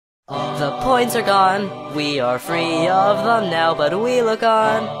The points are gone, we are free of them now, but we look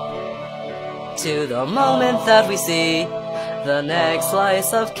on to the moment that we see the next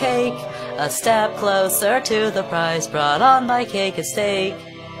slice of cake, a step closer to the prize brought on by Cake and Steak.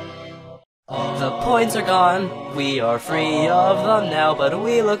 The points are gone, we are free of them now, but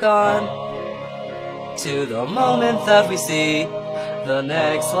we look on to the moment that we see the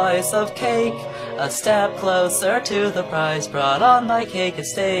next slice of cake, a step closer to the prize brought on by Cake and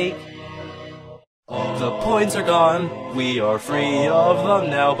Steak. The points are gone, we are free of them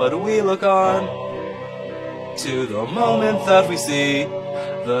now, but we look on to the moment that we see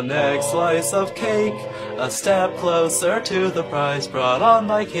the next slice of cake, a step closer to the prize brought on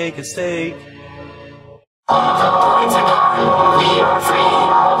by Cake and Steak. The points are gone, we are free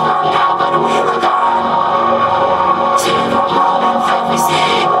of them now, but we look on to the moment that we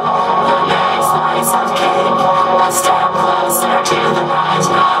see the next slice of cake, a step closer to the prize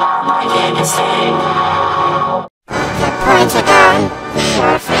brought on by Cake and Steak. The points are gone, we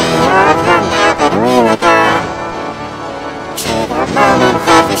are free of them now, but we look on to the moment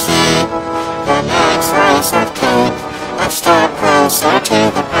that we see the next slice of cake, a step closer to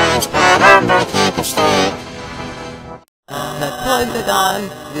the prize brought on by Cake and Steak. The points are gone,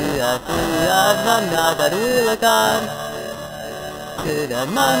 we are free of them now, but we look on to the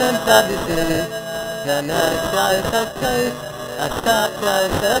moment that we see the next slice of cake, a step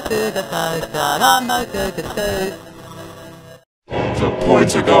closer to the prize brought on by Cake and Steak. The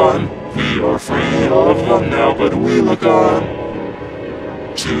points are gone, we are free of them now, but we look on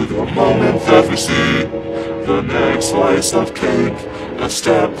to the moment that we see the next slice of cake, a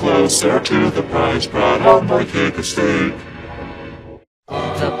step closer to the prize brought on by Cake and Steak.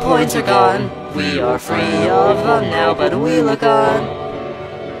 The points are gone, we are free of them now, but we look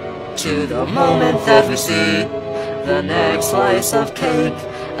on to the moment that we see the next slice of cake,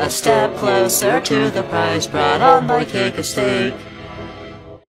 a step closer to the prize brought on by Cake and Steak.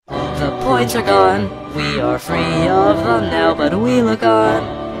 The points are gone, we are free of them now, but we look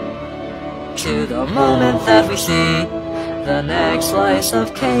on to the moment that we see the next slice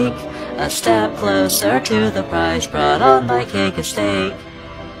of cake, a step closer to the prize brought on by Cake and Steak.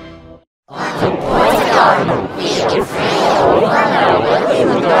 The points are gone, we are free of them now, but we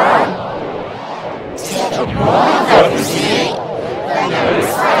look on to the moment that we see the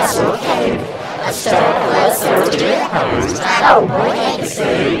next slice of cake, a step closer to the prize brought on by Cake and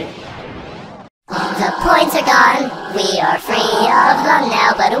Steak. The points are gone, we are free of them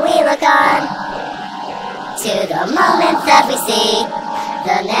now, but we look on to the moment that we see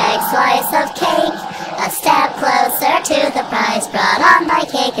the next slice of cake, a step closer to the prize brought on by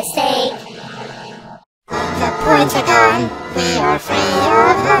Cake and Steak. The points are gone, we are free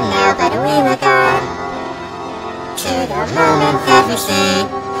of them now, but we look on to the moment that we see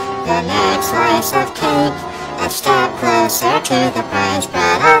the next slice of cake, a step closer to the prize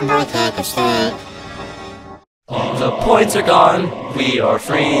brought on by Cake and Steak. The points are gone, we are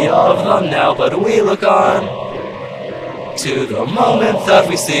free of them now, but we look on to the moment that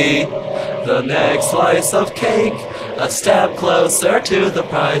we see the next slice of cake, a step closer to the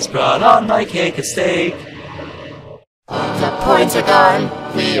prize brought on by Cake and Steak. The points are gone,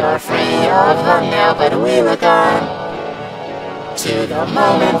 we are free of them now, but we look on to the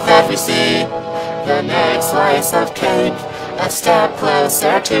moment that we see the next slice of cake, a step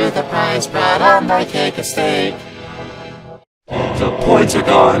closer to the prize brought on by Cake and Steak. The points are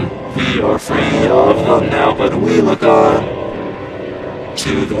gone, we are free of them now, but we look on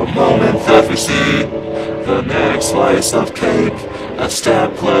to the moment that we see the next slice of cake, a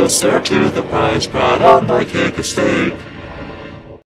step closer to the prize brought on by Cake and Steak.